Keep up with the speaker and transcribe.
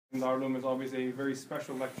Darul Uloom is always a very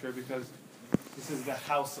special lecture because this is the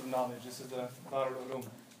house of knowledge. This is the Darul Uloom.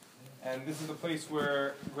 And this is the place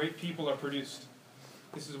where great people are produced.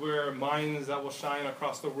 This is where minds that will shine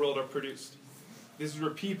across the world are produced. This is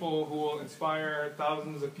where people who will inspire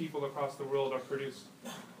thousands of people across the world are produced.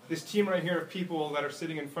 This team right here of people that are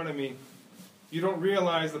sitting in front of me, you don't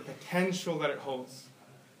realize the potential that it holds.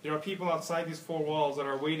 There are people outside these four walls that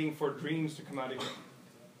are waiting for dreams to come out of here.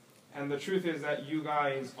 And the truth is that you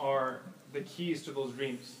guys are the keys to those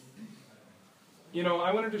dreams. You know,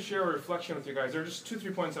 I wanted to share a reflection with you guys. There are just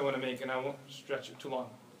 2-3 points I want to make, and I won't stretch it too long.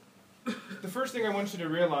 The first thing I want you to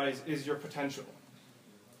realize is your potential.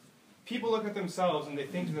 People look at themselves and they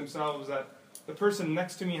think to themselves that the person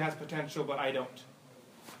next to me has potential, but I don't.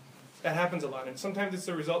 That happens a lot, and sometimes it's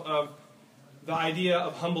a result of the idea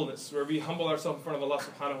of humbleness, where we humble ourselves in front of Allah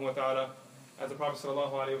subhanahu wa ta'ala, as the Prophet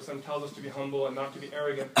ﷺ tells us to be humble and not to be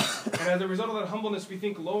arrogant. And as a result of that humbleness, we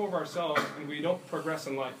think low of ourselves and we don't progress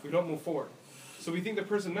in life. We don't move forward. So we think the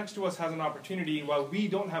person next to us has an opportunity while we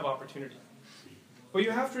don't have opportunity. But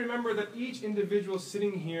you have to remember that each individual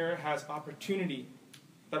sitting here has opportunity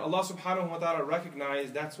that Allah subhanahu wa ta'ala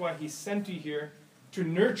recognized. That's why He sent you here to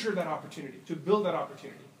nurture that opportunity, to build that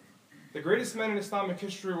opportunity. The greatest men in Islamic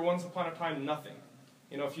history were once upon a time nothing.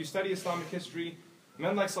 You know, if you study Islamic history,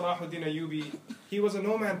 men like Salahuddin Ayyubi, he was a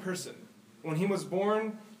no-man person. When he was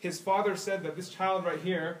born, his father said that this child right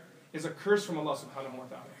here is a curse from Allah subhanahu wa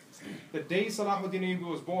ta'ala. The day Salahuddin Ayyubi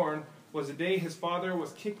was born was the day his father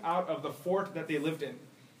was kicked out of the fort that they lived in.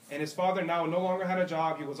 And his father now no longer had a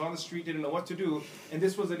job, he was on the street, didn't know what to do, and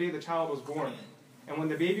this was the day the child was born. And when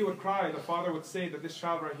the baby would cry, the father would say that this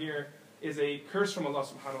child right here is a curse from Allah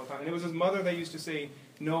subhanahu wa ta'ala. And it was his mother that used to say,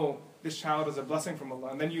 no, this child is a blessing from Allah.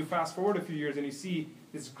 And then you fast forward a few years and you see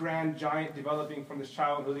this grand giant developing from this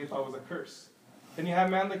child who they thought was a curse. Then you have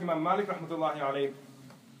a man like Imam Malik rahmatullahi alayhi,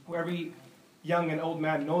 who every young and old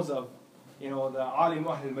man knows of. You know, the alim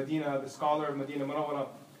Ahl al-Madinah, the scholar of Medina Munawwara.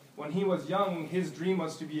 When he was young, his dream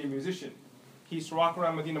was to be a musician. He used to walk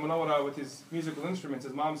around Medina Munawwara with his musical instruments.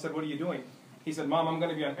 His mom said, what are you doing? He said, Mom, I'm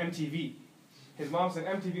going to be on MTV. His mom said,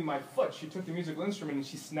 MTV, my foot. She took the musical instrument and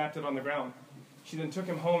she snapped it on the ground. She then took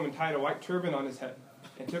him home and tied a white turban on his head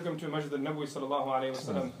and took him to Masjid al-Nabawi sallallahu alayhi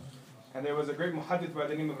wa sallam. And there was a great muhaddith by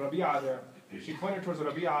the name of Rabi'a there. She pointed towards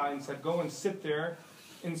Rabi'a and said, go and sit there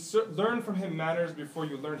and learn from him manners before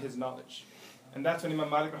you learn his knowledge. And that's when Imam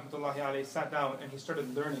Malik rahmatullahi alayhi sat down and he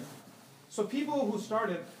started learning. So people who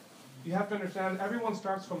started, you have to understand, everyone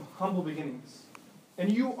starts from humble beginnings.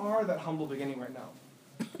 And you are that humble beginning right now.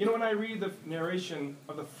 You know, when I read the narration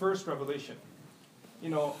of the first revelation, you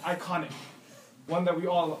know, iconic, one that we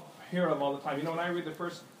all hear of all the time. You know, when I read the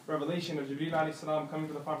first revelation of Jibreel alayhi salam coming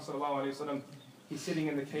to the Prophet sallallahu alayhi wasallam, he's sitting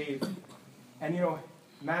in the cave. And you know,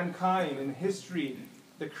 mankind in history,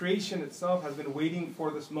 the creation itself has been waiting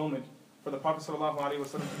for this moment for the Prophet sallallahu alayhi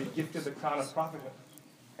wasallam to be gifted the crown of prophethood.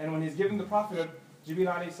 And when he's given the prophethood,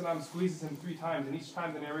 Jibreel alayhi salam squeezes him 3 times, and each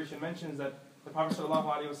time the narration mentions that the Prophet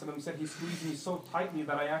ﷺ said, he squeezed me so tightly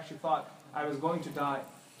that I actually thought I was going to die.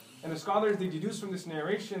 And the scholars, they deduce from this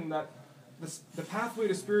narration that the pathway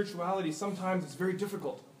to spirituality sometimes is very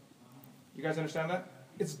difficult. You guys understand that?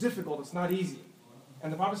 It's difficult, it's not easy.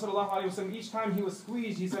 And the Prophet ﷺ, each time he was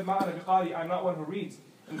squeezed, he said, Ma'ana biqari, I'm not one who reads.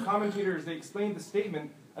 And commentators, they explained the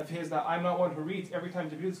statement of his that I'm not one who reads every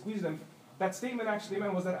time Jibreel squeezed him. That statement actually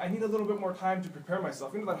meant was that I need a little bit more time to prepare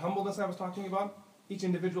myself. You know that humbleness I was talking about? Each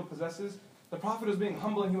individual possesses. The Prophet was being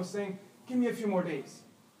humble and he was saying, give me a few more days.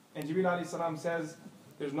 And Jibreel alayhi salam says,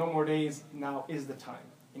 there's no more days, now is the time.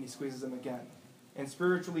 And he squeezes him again. And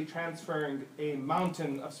spiritually transferring a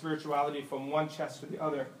mountain of spirituality from one chest to the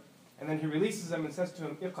other. And then he releases him and says to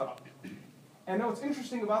him, Iqra. And now what's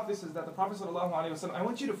interesting about this is that the Prophet sallallahu alayhi wa sallam, I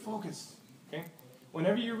want you to focus. Okay?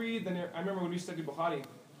 Whenever you read, I remember when we studied Bukhari,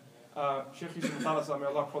 Shaykh Yusuf al-Talasa, may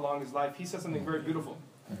Allah prolong his life, he said something very beautiful.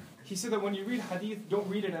 He said that when you read hadith, don't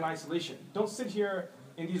read it in isolation. Don't sit here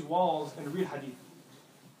in these walls and read hadith.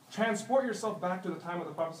 Transport yourself back to the time of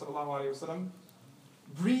the Prophet ﷺ.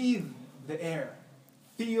 Breathe the air.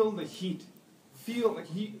 Feel the heat. Feel like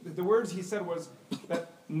the words he said was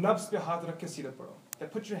that nabs pe haath rakh ke seerat padho.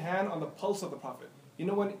 That put your hand on the pulse of the Prophet. You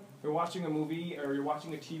know when you're watching a movie or you're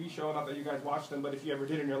watching a TV show, not that you guys watch them, but if you ever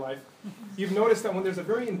did in your life, you've noticed that when there's a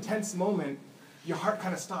very intense moment, your heart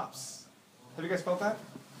kind of stops. Have you guys felt that?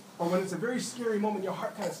 Or when it's a very scary moment, your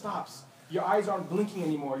heart kind of stops. Your eyes aren't blinking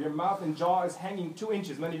anymore. Your mouth and jaw is hanging 2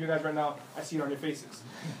 inches. Many of you guys right now, I see it on your faces.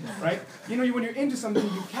 Right? You know, when you're into something,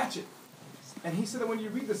 you catch it. And he said that when you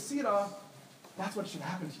read the seerah, that's what should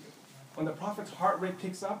happen to you. When the Prophet's heart rate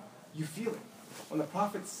picks up, you feel it. When the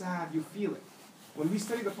Prophet's sad, you feel it. When we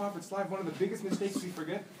study the Prophet's life, one of the biggest mistakes we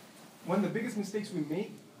forget one of the biggest mistakes we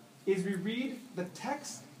make is we read the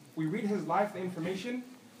text, we read his life, the information,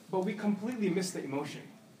 but we completely miss the emotion.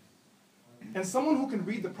 And someone who can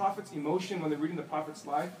read the Prophet's emotion when they're reading the Prophet's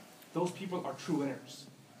life, those people are true winners.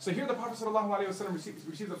 So here the Prophet ﷺ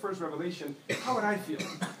received the first revelation. How would I feel?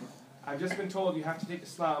 I've just been told you have to take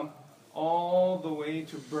Islam all the way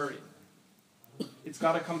to Bury. It's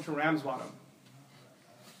got to come to Ramsbottom.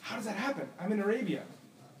 How does that happen? I'm in Arabia.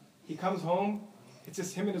 He comes home. It's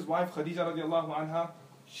just him and his wife, Khadija radiallahu anha.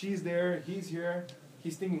 She's there. He's here.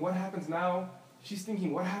 He's thinking, what happens now? She's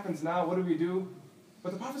thinking, what happens now? What do we do?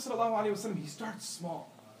 But the Prophet ﷺ, he starts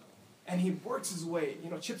small. And he works his way,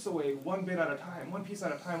 chips away one bit at a time, one piece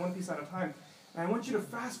at a time, one piece at a time. And I want you to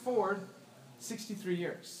fast forward 63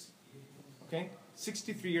 years. Okay?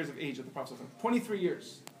 63 years of age of the Prophet ﷺ. 23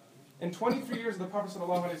 years. In 23 years of the Prophet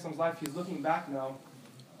ﷺ's life, he's looking back now.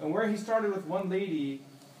 And where he started with one lady,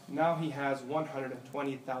 now he has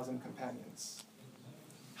 120,000 companions.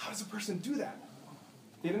 How does a person do that?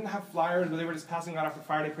 They didn't have flyers where they were just passing out after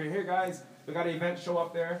Friday prayer. Hey guys, we got an event, show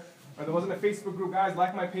up there. Or there wasn't a Facebook group, guys,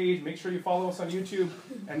 like my page, make sure you follow us on YouTube,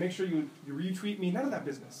 and make sure you retweet me. None of that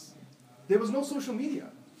business. There was no social media.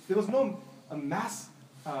 There was no mass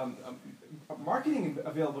marketing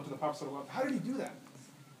available to the Prophet ﷺ. How did he do that?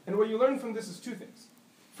 And what you learn from this is two things.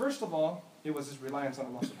 First of all, it was his reliance on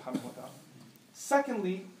Allah subhanahu wa ta'ala.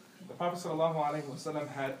 Secondly, the Prophet ﷺ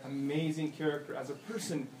had amazing character. As a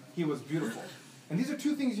person, he was beautiful. And these are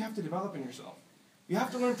two things you have to develop in yourself. You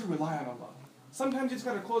have to learn to rely on Allah. Sometimes you just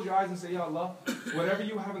got to close your eyes and say, Ya Allah, whatever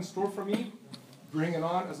you have in store for me, bring it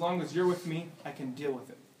on. As long as you're with me, I can deal with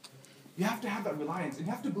it. You have to have that reliance, and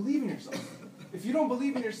you have to believe in yourself. If you don't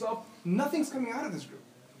believe in yourself, nothing's coming out of this group.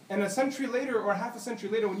 And a century later, or half a century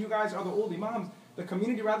later, when you guys are the old imams, the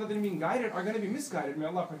community, rather than being guided, are going to be misguided. May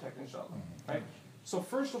Allah protect, inshallah. Right? So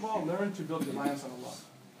first of all, learn to build reliance on Allah.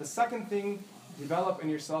 The second thing, develop in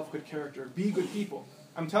yourself good character. Be good people.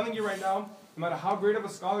 I'm telling you right now, no matter how great of a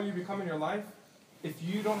scholar you become in your life, if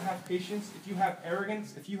you don't have patience, if you have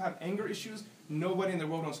arrogance, if you have anger issues, nobody in the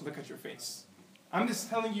world wants to look at your face. I'm just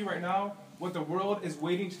telling you right now what the world is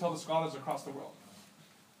waiting to tell the scholars across the world.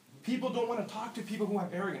 People don't want to talk to people who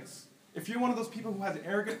have arrogance. If you're one of those people who has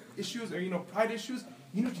arrogant issues or pride issues,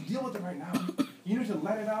 you need to deal with it right now. You need to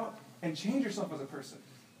let it out and change yourself as a person.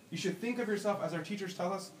 You should think of yourself, as our teachers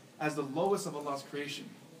tell us, as the lowest of Allah's creation.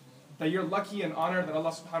 That you're lucky and honored that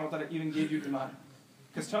Allah subhanahu wa ta'ala even gave you iman.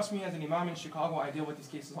 Because trust me, as an imam in Chicago, I deal with these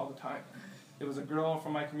cases all the time. There was a girl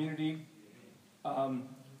from my community,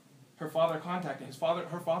 her father contacted me.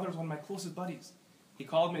 Her father was one of my closest buddies. He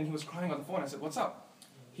called me and he was crying on the phone. I said, what's up?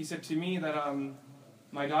 He said to me that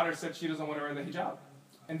my daughter said she doesn't want to wear the hijab.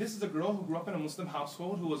 And this is a girl who grew up in a Muslim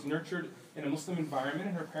household, who was nurtured in a Muslim environment,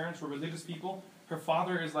 and her parents were religious people. Her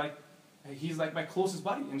father is he's like my closest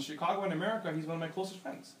buddy. In Chicago and America, he's one of my closest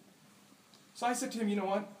friends. So I said to him, you know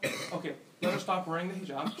what? Okay, let her stop wearing the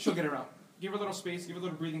hijab. She'll get around. Give her a little space, give her a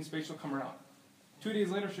little breathing space, she'll come around. 2 days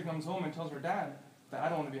later, she comes home and tells her dad that I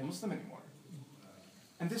don't want to be a Muslim anymore.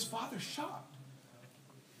 And this father's shocked.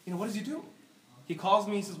 What does he do? He calls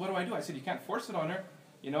me, he says, what do I do? I said, you can't force it on her.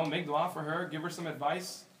 Make dua for her, give her some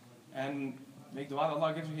advice, and make dua that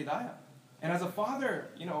Allah gives her hidayah. And as a father,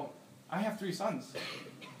 I have 3 sons.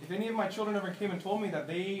 If any of my children ever came and told me that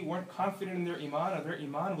they weren't confident in their iman, or their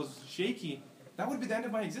iman was shaky, that would be the end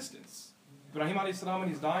of my existence. Ibrahim alayhi salam, when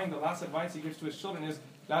he's dying, the last advice he gives to his children is,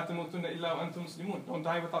 "La tamutunna illa wa antum muslimun." Don't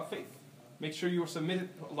die without faith. Make sure you are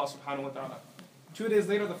submitted to Allah subhanahu wa ta'ala. 2 days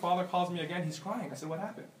later, the father calls me again. He's crying. I said, what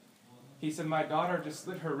happened? He said, my daughter just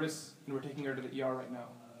slit her wrists, and we're taking her to the ER right now.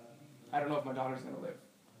 I don't know if my daughter's going to live.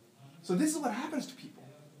 So this is what happens to people.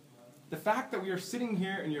 The fact that we are sitting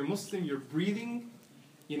here and you're Muslim, you're breathing,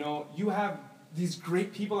 you have these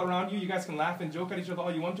great people around you. You guys can laugh and joke at each other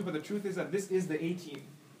all you want to, but the truth is that this is the A team.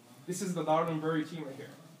 This is the Darul Uloom team right here.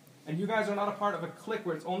 And you guys are not a part of a clique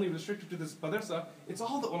where it's only restricted to this madrasa. It's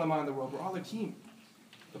all the ulama in the world. We're all a team.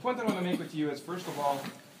 The point that I want to make with you is, first of all,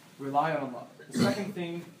 rely on Allah. The second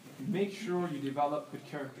thing, make sure you develop good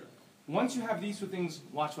character. Once you have these 2 things,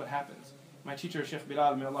 watch what happens. My teacher, Sheikh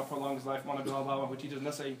Bilal, may Allah prolong his life, who teaches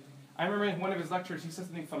Nasai, I remember in one of his lectures, he said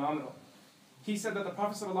something phenomenal. He said that the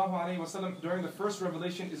Prophet ﷺ, during the first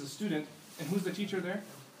revelation, is a student, and who's the teacher there?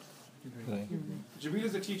 Jibreel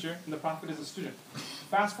is the teacher, and the Prophet is a student.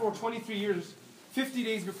 Fast forward 23 years, 50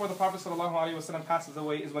 days before the Prophet ﷺ passes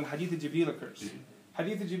away is when Hadith Jibreel occurs.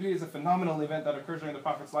 Hadith Jibreel is a phenomenal event that occurs during the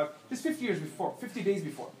Prophet's life, just 50 days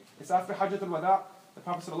before. It's after Hajjat al-Wada. The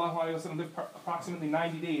Prophet ﷺ lived approximately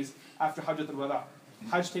 90 days after Hajjat al-Wada.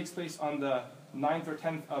 Hajj takes place on the 9th or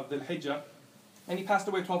 10th of the Hijjah, and he passed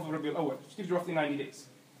away 12th of Rabiul Awwal, which gives you roughly 90 days.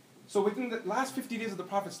 So within the last 50 days of the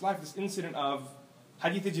Prophet's life, this incident of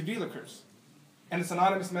Hadith Jibreel occurs. And this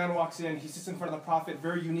anonymous man walks in, he sits in front of the Prophet,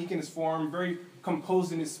 very unique in his form, very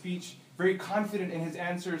composed in his speech, very confident in his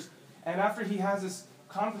answers. And after he has this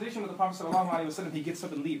conversation with the Prophet ﷺ, he gets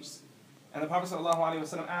up and leaves. And the Prophet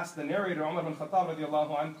ﷺ asks the narrator, Umar bin Khattab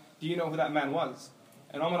radiallahu anh, do you know who that man was?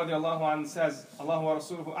 And Umar radiallahu anh says, Allahu wa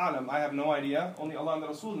Rasuluhu a'lam, I have no idea, only Allah and the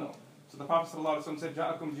Rasul know. So the Prophet ﷺ said,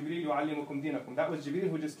 Ja'akum Jibreel yu'allimukum dinakum. That was Jibreel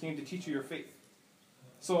who just came to teach you your faith.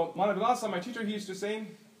 So Mawlana Bilal, my teacher, he used to say,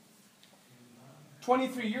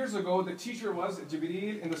 23 years ago, the teacher was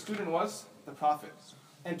Jibreel and the student was the Prophet.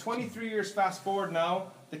 And 23 years fast forward now,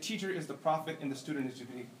 the teacher is the Prophet and the student is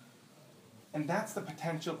Jibreel. And that's the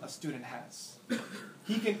potential a student has.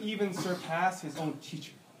 He can even surpass his own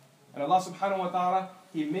teacher. And Allah subhanahu wa ta'ala,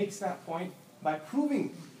 He makes that point by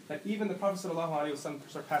proving that even the Prophet ﷺ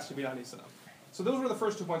surpassed Jibreel alayhi salam. So those were the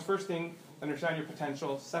first 2 points. First thing, understand your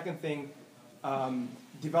potential. Second thing,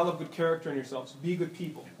 develop good character in yourselves. Be good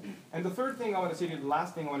people. And the third thing I want to say to you, the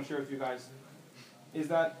last thing I want to share with you guys, is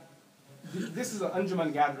that this is an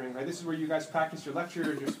Anjuman gathering, right? This is where you guys practice your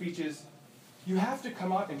lectures, your speeches. You have to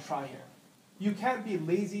come out and try here. You can't be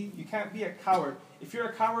lazy. You can't be a coward. If you're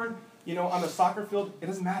a coward, on the soccer field, it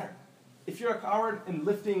doesn't matter. If you're a coward in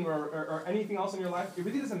lifting or anything else in your life, it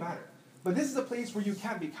really doesn't matter. But this is a place where you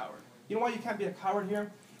can't be a coward. You know why you can't be a coward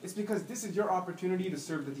here? It's because this is your opportunity to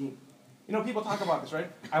serve the deen. People talk about this, right?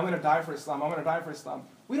 I want to die for Islam. I want to die for Islam.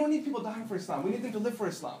 We don't need people dying for Islam. We need them to live for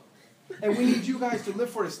Islam. And we need you guys to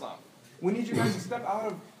live for Islam. We need you guys to step out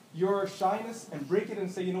of your shyness and break it and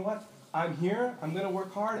say, you know what? I'm here. I'm going to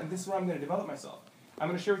work hard, and this is where I'm going to develop myself. I'm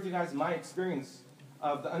going to share with you guys my experience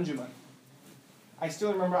of the Anjuman. I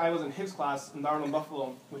still remember I was in his class in Darul Uloom,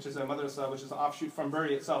 Buffalo, which is a madrasa, which is an offshoot from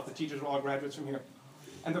Bury itself. The teachers were all graduates from here.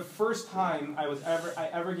 And the first time I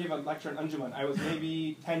ever gave a lecture at Anjuman, I was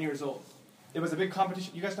maybe 10 years old. It was a big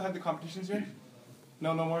competition. You guys still have the competitions here?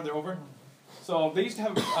 No more? They're over? So they used to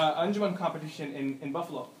have Anjuman competition in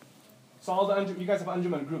Buffalo. So all the you guys have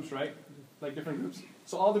Anjuman groups, right? Like different groups.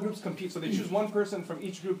 So all the groups compete. So they choose one person from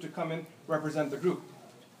each group to come and represent the group.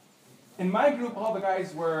 In my group, all the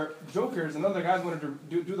guys were jokers, and other guys wanted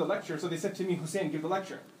to do the lecture. So they said to me, Hussein, give the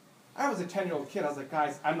lecture. I was a 10-year-old kid. I was like,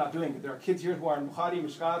 guys, I'm not doing it. There are kids here who are in Bukhari,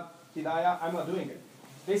 Mishkat, Hidayah. I'm not doing it.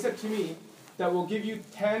 They said to me that we'll give you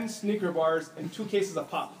 10 Snicker bars and 2 cases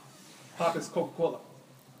of pop. Pop is Coca-Cola.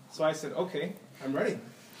 So I said, okay, I'm ready.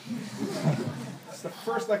 It's the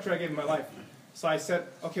first lecture I gave in my life. So I said,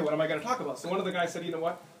 okay, what am I going to talk about? So one of the guys said, you know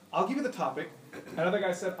what? I'll give you the topic. Another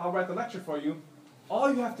guy said, I'll write the lecture for you. All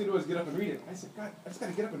you have to do is get up and read it. I said, God, I just got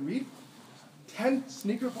to get up and read? 10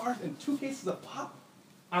 Snicker bars and 2 cases of pop?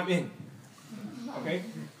 I'm in. Okay?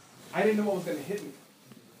 I didn't know what was going to hit me.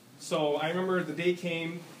 So I remember the day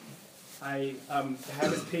came. I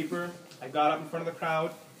had this paper. I got up in front of the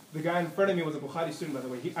crowd. The guy in front of me was a Bukhari student, by the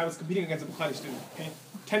way. I was competing against a Bukhari student. Okay?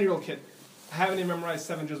 10-year-old kid. I haven't even memorized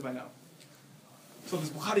 7 juz by now. So this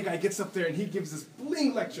Bukhari guy gets up there and he gives this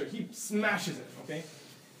bling lecture. He smashes it. Okay?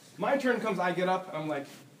 My turn comes, I get up, and I'm like,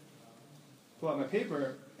 pull out my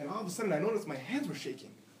paper, and all of a sudden I noticed my hands were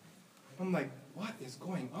shaking. I'm like, what is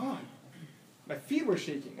going on? My feet were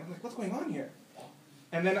shaking. I'm like, what's going on here?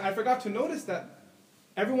 And then I forgot to notice that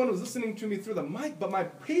everyone was listening to me through the mic, but my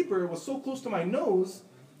paper was so close to my nose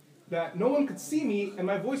that no one could see me, and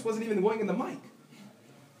my voice wasn't even going in the mic.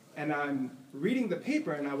 And I'm reading the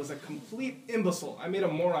paper, and I was a complete imbecile. I made a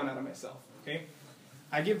moron out of myself, okay?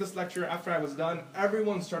 I gave this lecture. After I was done,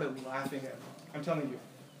 everyone started laughing at me. I'm telling you.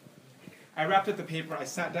 I wrapped up the paper, I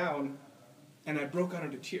sat down, and I broke out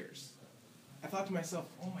into tears. I thought to myself,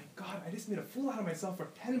 oh my God, I just made a fool out of myself for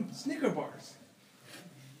 10 Snicker bars.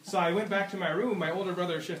 So I went back to my room. My older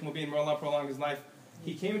brother, Sheikh Mubin, may Allah prolong his life,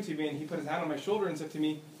 he came to me and he put his hand on my shoulder and said to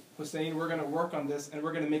me, Hussein, we're going to work on this and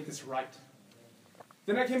we're going to make this right.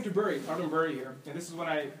 Then I came to Bury, out in Bury here, and this is when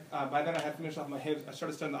by then I had finished off my hifz. I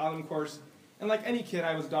started studying the Alim course, and like any kid,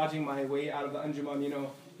 I was dodging my way out of the Anjuman,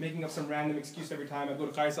 making up some random excuse every time. I'd go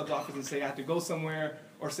to Qari Sahib's office and say I had to go somewhere,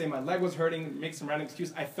 or say my leg was hurting, make some random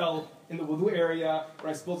excuse. I fell in the wudu area, or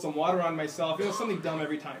I spilled some water on myself, something dumb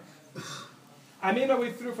every time. I made my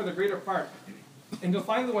way through for the greater part, until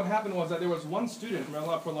finally what happened was that there was one student, may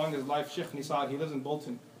Allah prolong his life, Sheikh Nisad, he lives in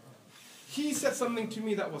Bolton. He said something to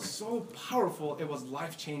me that was so powerful, it was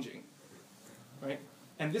life-changing, right?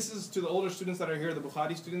 And this is to the older students that are here, the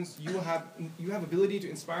Bukhari students, you have ability to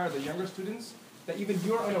inspire the younger students that even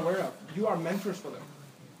you're unaware of. You are mentors for them.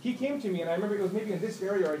 He came to me, and I remember it was maybe in this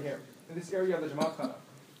area right here, in this area of the Jamaat Khana.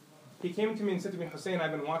 He came to me and said to me, Hussein,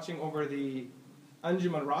 I've been watching over the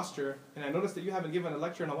Anjuman roster, and I noticed that you haven't given a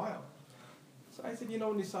lecture in a while. So I said,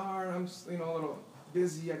 Nisar, I'm just, a little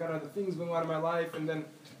busy, I got other things going on in my life, and then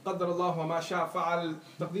قَدَّرَ اللَّهُ وَمَا شَاءَ فَعَلَ,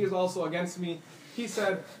 taqdeer is also against me. He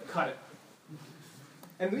said, cut it.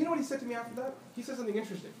 And you know what he said to me after that? He said something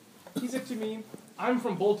interesting. He said to me, I'm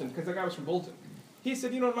from Bolton, because that guy was from Bolton. He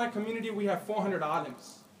said, you know, in my community we have 400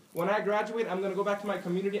 alims. When I graduate, I'm going to go back to my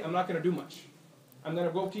community, I'm not going to do much. I'm going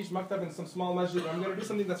to go teach maktab in some small masjid, I'm going to do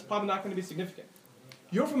something that's probably not going to be significant.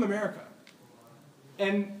 You're from America.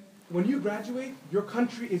 And when you graduate, your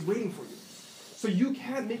country is waiting for you. So you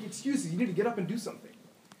can't make excuses, you need to get up and do something.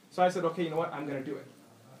 So I said, okay, you know what, I'm going to do it.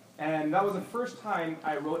 And that was the first time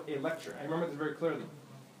I wrote a lecture. I remember this very clearly.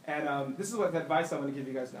 And this is what the advice I'm going to give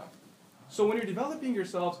you guys now. So when you're developing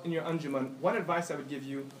yourselves in your Anjuman, one advice I would give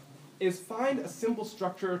you is find a simple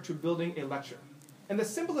structure to building a lecture. And the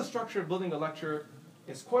simplest structure of building a lecture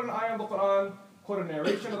is quote an ayah of the Quran, quote a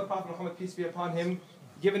narration of the Prophet Muhammad, peace be upon him,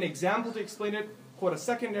 give an example to explain it, quote a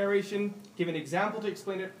second narration, give an example to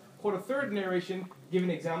explain it, quote a third narration, give an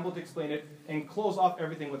example to explain it, and close off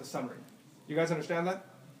everything with a summary. You guys understand that?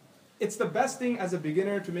 It's the best thing as a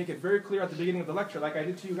beginner to make it very clear at the beginning of the lecture, like I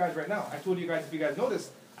did to you guys right now. I told you guys, if you guys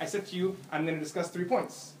noticed, I said to you, I'm going to discuss 3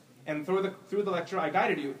 points. And through the lecture, I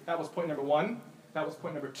guided you. That was point number 1. That was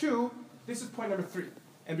point number 2. This is point number 3.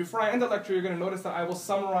 And before I end the lecture, you're going to notice that I will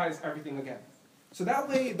summarize everything again. So that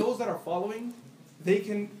way, those that are following, they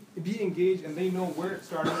can be engaged and they know where it's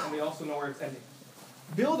starting and they also know where it's ending.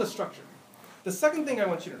 Build a structure. The second thing I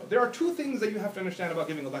want you to know, there are 2 things that you have to understand about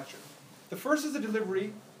giving a lecture. The first is the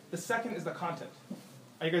delivery. The second is the content.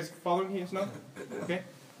 Are you guys following me? Yes, no? Okay.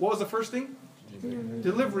 What was the first thing?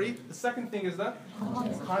 Delivery. The second thing is the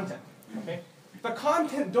content. Okay. The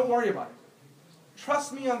content, don't worry about it.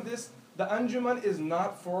 Trust me on this. The Anjuman is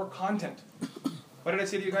not for content. What did I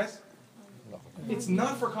say to you guys? It's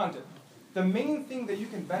not for content. The main thing that you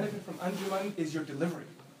can benefit from Anjuman is your delivery.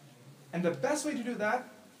 And the best way to do that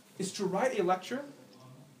is to write a lecture,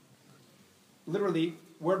 literally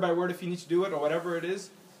word by word if you need to do it or whatever it is,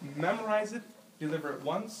 memorize it, deliver it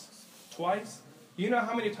once, twice. You know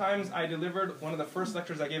how many times I delivered one of the first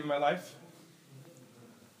lectures I gave in my life?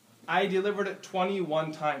 I delivered it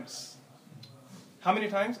 21 times. How many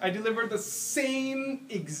times? I delivered the same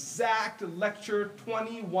exact lecture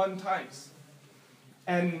 21 times.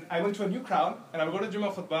 And I went to a new crowd, and I would go to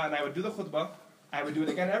Jummah khutbah, and I would do the khutbah. I would do it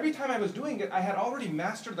again. Every time I was doing it, I had already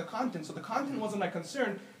mastered the content, so the content wasn't my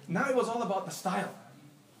concern. Now it was all about the style.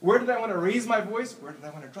 Where did I want to raise my voice? Where did I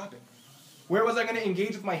want to drop it? Where was I going to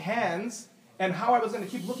engage with my hands? And how I was going to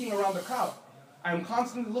keep looking around the crowd. I'm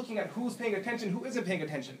constantly looking at who's paying attention, who isn't paying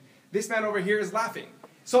attention. This man over here is laughing.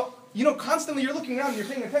 So, you know, constantly you're looking around and you're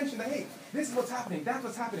paying attention to, hey, this is what's happening, that's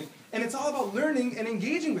what's happening. And it's all about learning and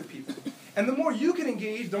engaging with people. And the more you can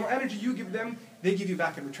engage, the more energy you give them, they give you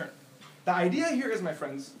back in return. The idea here is, my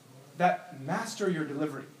friends, that master your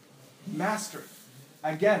delivery. Master it.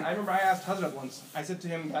 Again, I remember I asked Hazrat once, I said to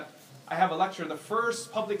him that I have a lecture, the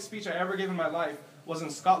first public speech I ever gave in my life was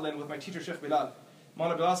in Scotland with my teacher, Sheikh Bilal.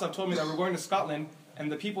 Maulana Bilal Sahib told me that we're going to Scotland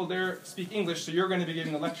and the people there speak English, so you're going to be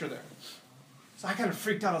giving a lecture there. So I kind of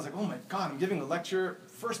freaked out. I was like, oh my God, I'm giving a lecture,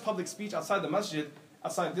 first public speech outside the masjid,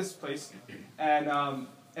 outside this place, and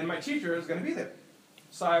my teacher is going to be there.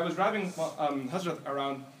 So I was driving Hazrat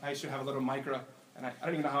around. I used to have a little Micra, and I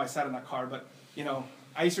don't even know how I sat in that car, but, you know,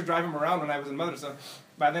 I used to drive him around when I was in madrasa.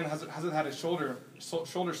 By then, Hazrat had his shoulder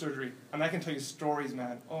surgery, and I can tell you stories,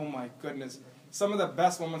 man. Oh my goodness. Some of the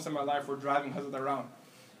best moments in my life were driving Hazrat around.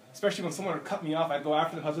 Especially when someone would cut me off, I'd go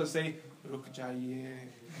after the Hazrat and say, Ruk jaiye.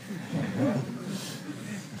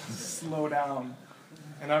 Slow down.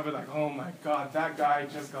 And I'd be like, oh my God, that guy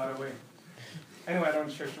just got away. Anyway, I don't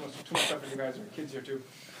want to share too much stuff with you guys, or kids here too.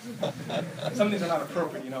 Some things are not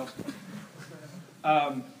appropriate, you know.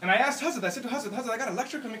 And I asked Hazrat, I said to Hazrat, I got a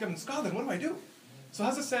lecture coming up in Scotland, what do I do? So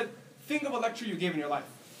Hazrat said, think of a lecture you gave in your life.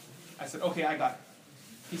 I said, okay, I got it.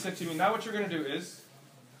 He said to me, now what you're going to do is,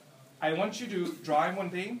 I want you to drive one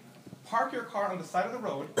day, park your car on the side of the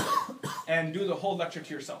road, and do the whole lecture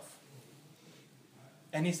to yourself.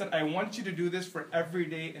 And he said, I want you to do this for every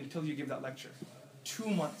day until you give that lecture. 2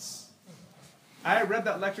 months. I read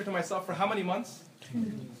that lecture to myself for how many months?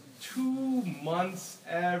 2 months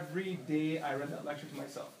every day I read that lecture to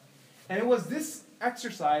myself. And it was this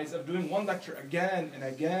exercise of doing one lecture again and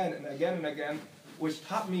again and again and again which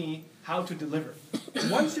taught me how to deliver.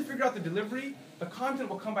 Once you figure out the delivery, the content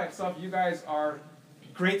will come by itself. You guys are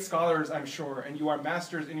great scholars, I'm sure, and you are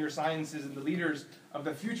masters in your sciences and the leaders of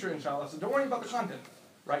the future, inshallah. So don't worry about the content.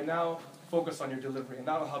 Right now, focus on your delivery, and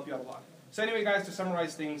that will help you out a lot. So anyway, guys, to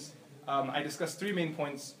summarize things, I discussed 3 main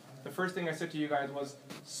points. The first thing I said to you guys was,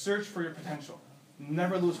 search for your potential.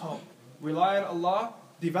 Never lose hope. Rely on Allah,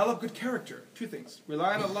 develop good character. Two things.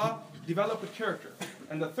 Rely on Allah, develop good character.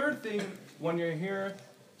 And the third thing, when you're here,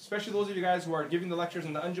 especially those of you guys who are giving the lectures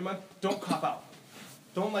in the Anjuman, don't cop out.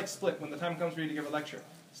 Don't like split when the time comes for you to give a lecture.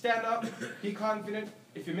 Stand up, be confident.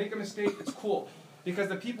 If you make a mistake, it's cool. Because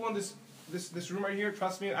the people in this room right here,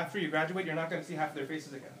 trust me, after you graduate, you're not going to see half of their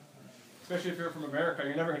faces again. Especially if you're from America,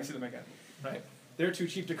 you're never going to see them again, right? They're too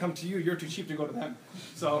cheap to come to you, you're too cheap to go to them.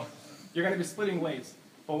 So you're going to be splitting ways.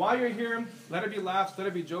 But while you're here, let it be laughs, let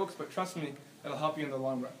it be jokes, but trust me, it'll help you in the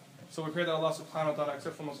long run. So we pray that Allah subhanahu wa ta'ala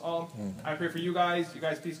accept from us all. I pray for you guys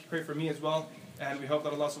please pray for me as well. And we hope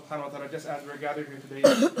that Allah subhanahu wa ta'ala, just as we're gathered here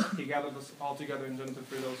today, He gathered us all together in Jannatul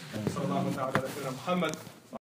Firdaus. Sallallahu ta'ala ala Muhammad